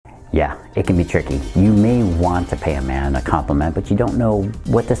Yeah, it can be tricky. You may want to pay a man a compliment, but you don't know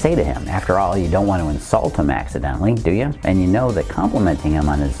what to say to him. After all, you don't want to insult him accidentally, do you? And you know that complimenting him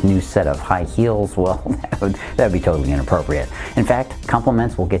on his new set of high heels, well, that would be totally inappropriate. In fact,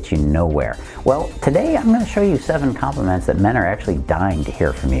 compliments will get you nowhere. Well, today I'm going to show you 7 compliments that men are actually dying to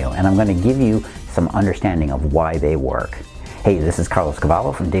hear from you, and I'm going to give you some understanding of why they work. Hey, this is Carlos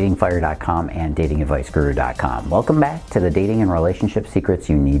Cavallo from datingfire.com and datingadviceguru.com. Welcome back to the dating and relationship secrets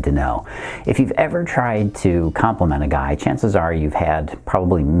you need to know. If you've ever tried to compliment a guy, chances are you've had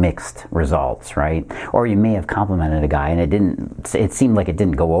probably mixed results, right? Or you may have complimented a guy and it seemed like it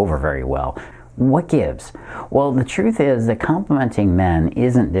didn't go over very well. What gives? Well, the truth is that complimenting men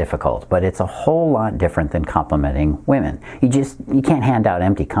isn't difficult, but it's a whole lot different than complimenting women. You can't hand out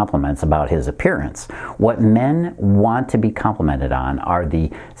empty compliments about his appearance. What men want to be complimented on are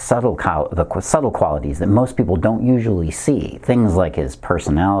the subtle qualities that most people don't usually see. Things like his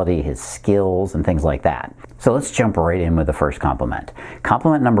personality, his skills, and things like that. So let's jump right in with the first compliment.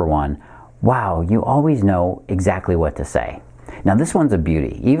 Compliment number 1, wow, you always know exactly what to say. Now this one's a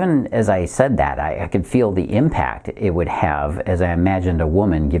beauty. Even as I said that, I could feel the impact it would have as I imagined a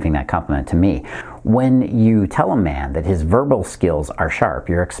woman giving that compliment to me. When you tell a man that his verbal skills are sharp,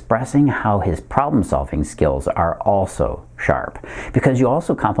 you're expressing how his problem-solving skills are also sharp. Because you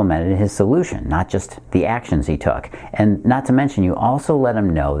also complimented his solution, not just the actions he took. And not to mention, you also let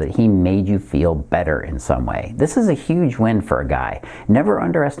him know that he made you feel better in some way. This is a huge win for a guy. Never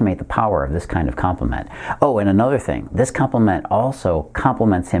underestimate the power of this kind of compliment. Oh, and another thing, this compliment also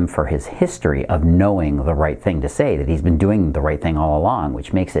compliments him for his history of knowing the right thing to say, that he's been doing the right thing all along,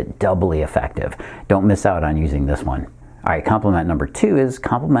 which makes it doubly effective. Don't miss out on using this one. All right, compliment number 2 is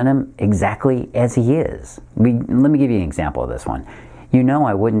compliment him exactly as he is. Let me give you an example of this one. You know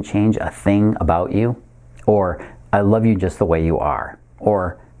I wouldn't change a thing about you, or I love you just the way you are,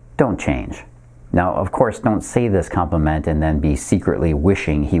 or don't change. Now, of course, don't say this compliment and then be secretly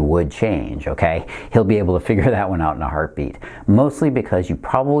wishing he would change, okay? He'll be able to figure that one out in a heartbeat. Mostly because you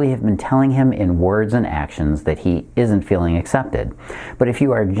probably have been telling him in words and actions that he isn't feeling accepted. But if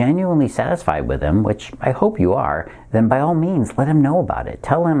you are genuinely satisfied with him, which I hope you are, then by all means, let him know about it.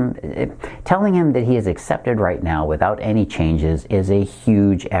 Telling him that he is accepted right now without any changes is a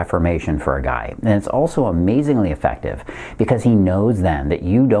huge affirmation for a guy. And it's also amazingly effective because he knows then that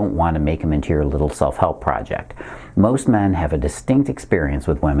you don't want to make him into your little self-help project. Most men have a distinct experience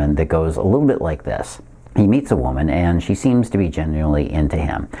with women that goes a little bit like this. He meets a woman and she seems to be genuinely into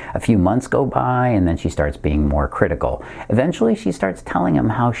him. A few months go by and then she starts being more critical. Eventually she starts telling him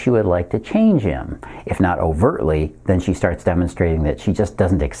how she would like to change him. If not overtly, then she starts demonstrating that she just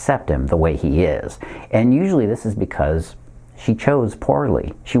doesn't accept him the way he is. And usually this is because she chose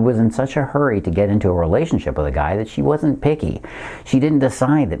poorly. She was in such a hurry to get into a relationship with a guy that she wasn't picky. She didn't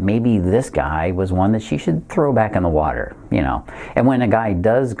decide that maybe this guy was one that she should throw back in the water, you know. And when a guy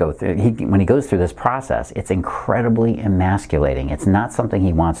does go through, when he goes through this process, it's incredibly emasculating. It's not something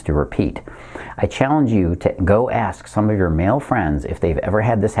he wants to repeat. I challenge you to go ask some of your male friends if they've ever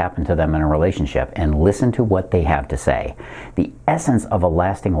had this happen to them in a relationship and listen to what they have to say. The essence of a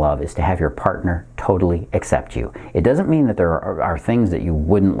lasting love is to have your partner totally accept you. It doesn't mean that there are things that you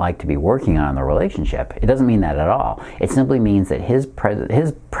wouldn't like to be working on in the relationship. It doesn't mean that at all. It simply means that his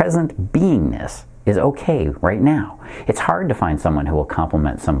present beingness is okay right now. It's hard to find someone who will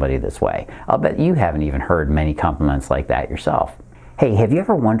compliment somebody this way. I'll bet you haven't even heard many compliments like that yourself. Hey, have you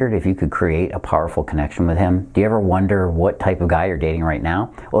ever wondered if you could create a powerful connection with him? Do you ever wonder what type of guy you're dating right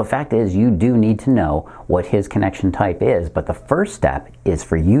now? Well, the fact is you do need to know what his connection type is, but the first step is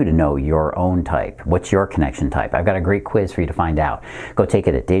for you to know your own type. What's your connection type? I've got a great quiz for you to find out. Go take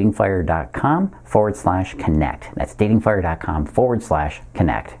it at datingfire.com/connect. That's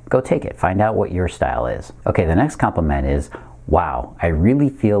datingfire.com/connect. Go take it. Find out what your style is. Okay, the next compliment is, wow, I really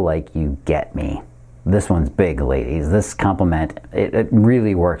feel like you get me. This one's big, ladies. This compliment, it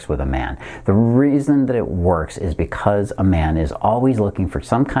really works with a man. The reason that it works is because a man is always looking for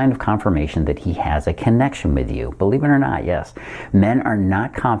some kind of confirmation that he has a connection with you. Believe it or not, yes. Men are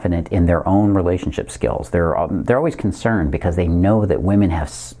not confident in their own relationship skills. They're always concerned because they know that women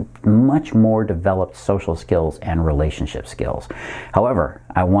have much more developed social skills and relationship skills. However,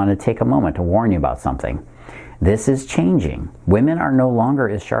 I want to take a moment to warn you about something. This is changing. Women are no longer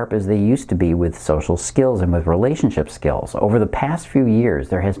as sharp as they used to be with social skills and with relationship skills. Over the past few years,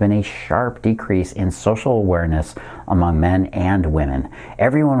 there has been a sharp decrease in social awareness among men and women.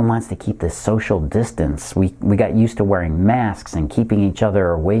 Everyone wants to keep this social distance. We got used to wearing masks and keeping each other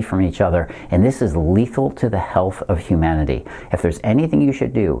away from each other, and this is lethal to the health of humanity. If there's anything you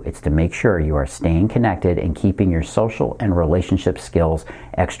should do, it's to make sure you are staying connected and keeping your social and relationship skills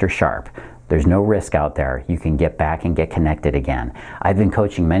extra sharp. There's no risk out there. You can get back and get connected again. I've been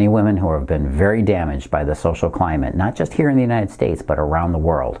coaching many women who have been very damaged by the social climate, not just here in the United States, but around the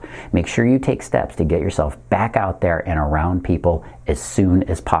world. Make sure you take steps to get yourself back out there and around people as soon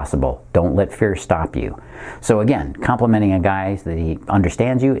as possible. Don't let fear stop you. So again, complimenting a guy that he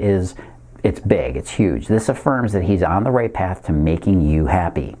understands you it's big, it's huge. This affirms that he's on the right path to making you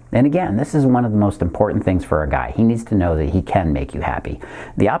happy. And again, this is one of the most important things for a guy. He needs to know that he can make you happy.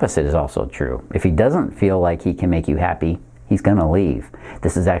 The opposite is also true. If he doesn't feel like he can make you happy, he's going to leave.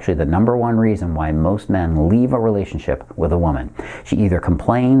 This is actually the number one reason why most men leave a relationship with a woman. She either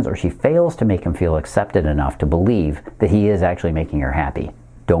complains or she fails to make him feel accepted enough to believe that he is actually making her happy.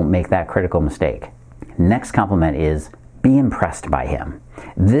 Don't make that critical mistake. Next compliment is be impressed by him.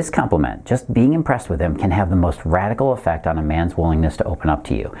 This compliment, just being impressed with him, can have the most radical effect on a man's willingness to open up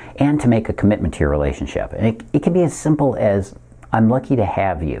to you and to make a commitment to your relationship. And it can be as simple as, I'm lucky to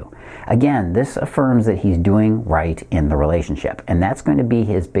have you. Again, this affirms that he's doing right in the relationship, and that's going to be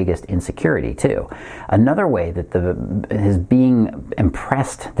his biggest insecurity too. Another way that his being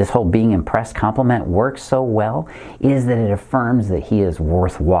impressed, this whole being impressed compliment works so well is that it affirms that he is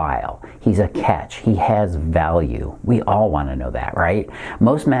worthwhile. He's a catch. He has value. We all want to know that, right?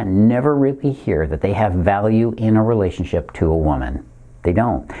 Most men never really hear that they have value in a relationship to a woman. They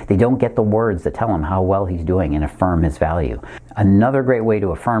don't. They don't get the words that tell him how well he's doing and affirm his value. Another great way to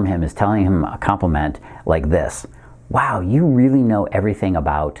affirm him is telling him a compliment like this. Wow, you really know everything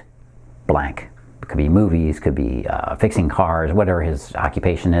about blank. It could be movies, could be fixing cars, whatever his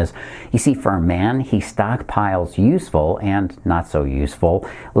occupation is. You see, for a man, he stockpiles useful and not so useful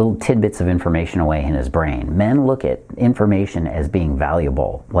little tidbits of information away in his brain. Men look at information as being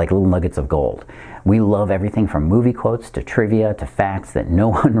valuable, like little nuggets of gold. We love everything from movie quotes to trivia to facts that no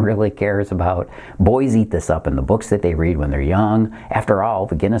one really cares about. Boys eat this up in the books that they read when they're young. After all,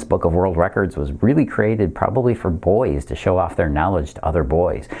 the Guinness Book of World Records was really created probably for boys to show off their knowledge to other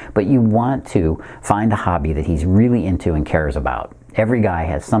boys. But you want to find a hobby that he's really into and cares about. Every guy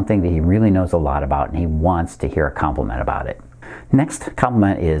has something that he really knows a lot about, and he wants to hear a compliment about it. Next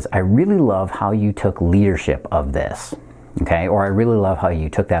compliment is, I really love how you took leadership of this. Okay, or I really love how you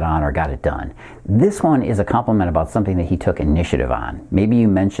took that on or got it done. This one is a compliment about something that he took initiative on. Maybe you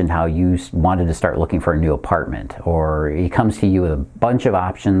mentioned how you wanted to start looking for a new apartment, or he comes to you with a bunch of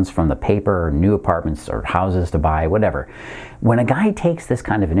options from the paper, or new apartments or houses to buy, whatever. When a guy takes this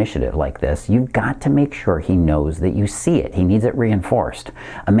kind of initiative like this, you've got to make sure he knows that you see it. He needs it reinforced.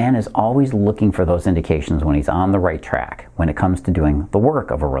 A man is always looking for those indications when he's on the right track when it comes to doing the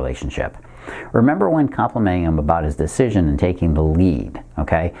work of a relationship. Remember when complimenting him about his decision and taking the lead,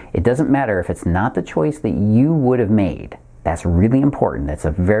 okay? It doesn't matter if it's not the choice that you would have made. That's really important. That's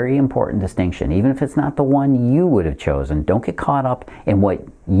a very important distinction. Even if it's not the one you would have chosen, don't get caught up in what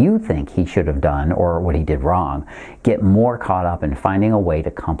you think he should have done or what he did wrong. Get more caught up in finding a way to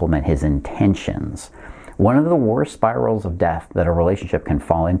compliment his intentions. One of the worst spirals of death that a relationship can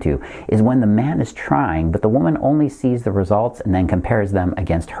fall into is when the man is trying, but the woman only sees the results and then compares them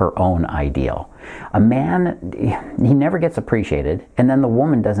against her own ideal. A man, he never gets appreciated, and then the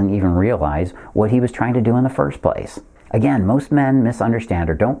woman doesn't even realize what he was trying to do in the first place. Again, most men misunderstand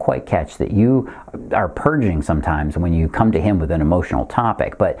or don't quite catch that you are purging sometimes when you come to him with an emotional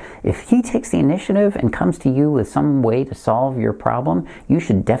topic. But if he takes the initiative and comes to you with some way to solve your problem, you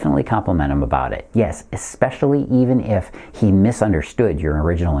should definitely compliment him about it. Yes, especially even if he misunderstood your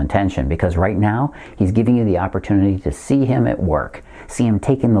original intention, because right now he's giving you the opportunity to see him at work, see him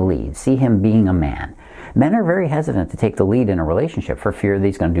taking the lead, see him being a man. Men are very hesitant to take the lead in a relationship for fear that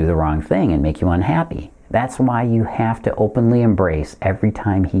he's going to do the wrong thing and make you unhappy. That's why you have to openly embrace every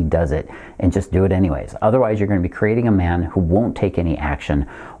time he does it and just do it anyways. Otherwise, you're going to be creating a man who won't take any action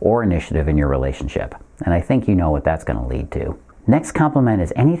or initiative in your relationship. And I think you know what that's going to lead to. Next compliment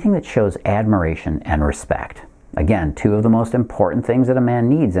is anything that shows admiration and respect. Again, two of the most important things that a man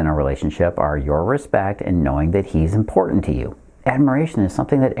needs in a relationship are your respect and knowing that he's important to you. Admiration is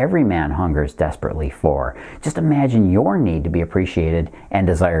something that every man hungers desperately for. Just imagine your need to be appreciated and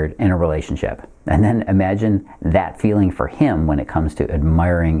desired in a relationship. And then imagine that feeling for him when it comes to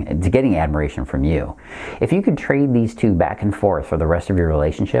getting admiration from you. If you could trade these two back and forth for the rest of your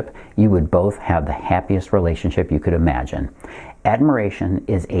relationship, you would both have the happiest relationship you could imagine. Admiration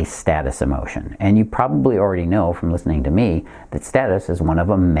is a status emotion, and you probably already know from listening to me that status is one of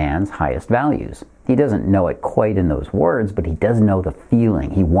a man's highest values. He doesn't know it quite in those words, but he does know the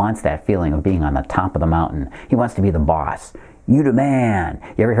feeling. He wants that feeling of being on the top of the mountain. He wants to be the boss. You the man.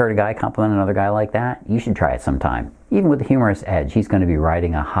 You ever heard a guy compliment another guy like that? You should try it sometime. Even with a humorous edge, he's going to be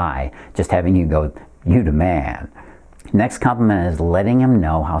riding a high just having you go, you the man. Next compliment is letting him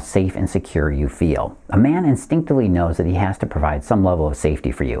know how safe and secure you feel. A man instinctively knows that he has to provide some level of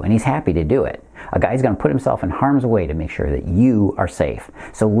safety for you, and he's happy to do it. A guy's going to put himself in harm's way to make sure that you are safe.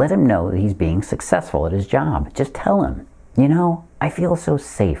 So let him know that he's being successful at his job. Just tell him, you know, I feel so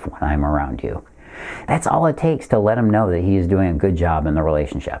safe when I'm around you. That's all it takes to let him know that he is doing a good job in the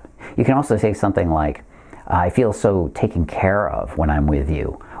relationship. You can also say something like, I feel so taken care of when I'm with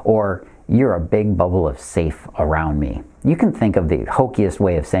you, or you're a big bubble of safe around me. You can think of the hokiest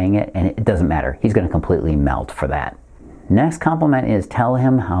way of saying it, and it doesn't matter. He's going to completely melt for that. Next compliment is tell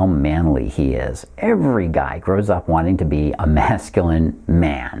him how manly he is. Every guy grows up wanting to be a masculine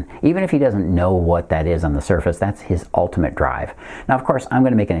man. Even if he doesn't know what that is on the surface, that's his ultimate drive. Now, of course, I'm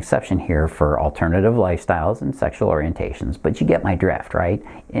going to make an exception here for alternative lifestyles and sexual orientations, but you get my drift, right?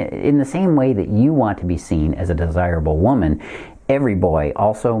 In the same way that you want to be seen as a desirable woman, every boy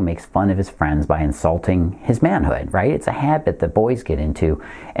also makes fun of his friends by insulting his manhood, right? It's a habit that boys get into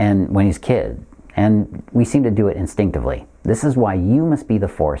and when he's a kid. And we seem to do it instinctively. This is why you must be the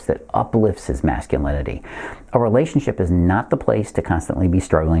force that uplifts his masculinity. A relationship is not the place to constantly be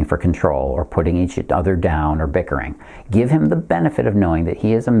struggling for control or putting each other down or bickering. Give him the benefit of knowing that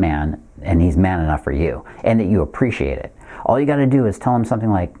he is a man and he's man enough for you and that you appreciate it. All you got to do is tell him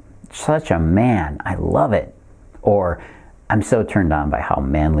something like, such a man, I love it. Or, I'm so turned on by how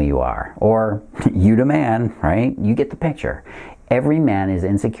manly you are. Or, you the man, right? You get the picture. Every man is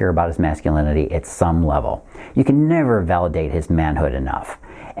insecure about his masculinity at some level. You can never validate his manhood enough.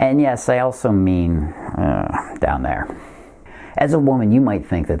 And yes, I also mean down there. As a woman, you might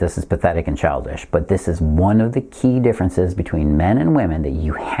think that this is pathetic and childish, but this is one of the key differences between men and women that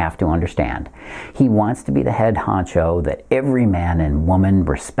you have to understand. He wants to be the head honcho that every man and woman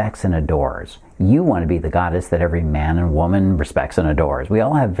respects and adores. You want to be the goddess that every man and woman respects and adores. We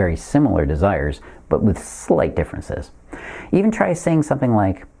all have very similar desires, but with slight differences. Even try saying something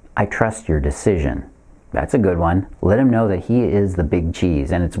like, I trust your decision. That's a good one. Let him know that he is the big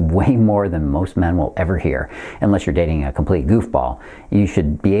cheese, and it's way more than most men will ever hear. Unless you're dating a complete goofball, you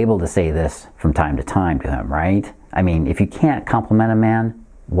should be able to say this from time to time to him, right? I mean, if you can't compliment a man,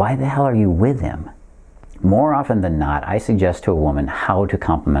 why the hell are you with him? More often than not, I suggest to a woman how to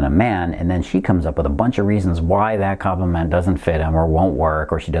compliment a man, and then she comes up with a bunch of reasons why that compliment doesn't fit him or won't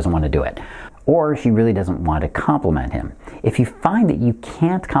work or she doesn't want to do it. Or she really doesn't want to compliment him. If you find that you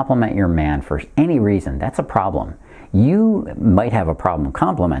can't compliment your man for any reason, that's a problem. You might have a problem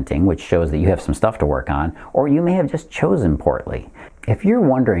complimenting, which shows that you have some stuff to work on, or you may have just chosen poorly. If you're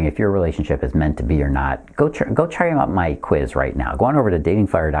wondering if your relationship is meant to be or not, go try out my quiz right now. Go on over to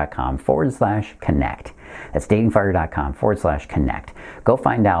datingfire.com/connect. That's datingfire.com/connect. Go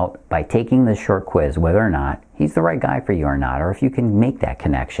find out by taking this short quiz whether or not he's the right guy for you or not, or if you can make that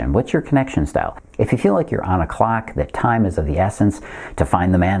connection. What's your connection style? If you feel like you're on a clock, that time is of the essence to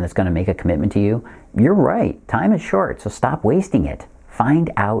find the man that's going to make a commitment to you, you're right. Time is short, so stop wasting it.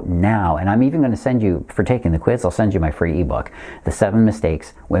 Find out now. And I'm even going to send you, for taking the quiz, I'll send you my free ebook, The 7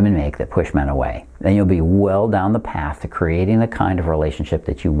 Mistakes Women Make That Push Men Away. Then you'll be well down the path to creating the kind of relationship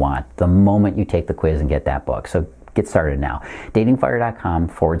that you want the moment you take the quiz and get that book. So get started now.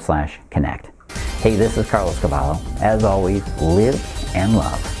 datingfire.com/connect. Hey, this is Carlos Cavallo. As always, live and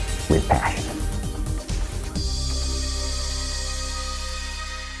love with passion.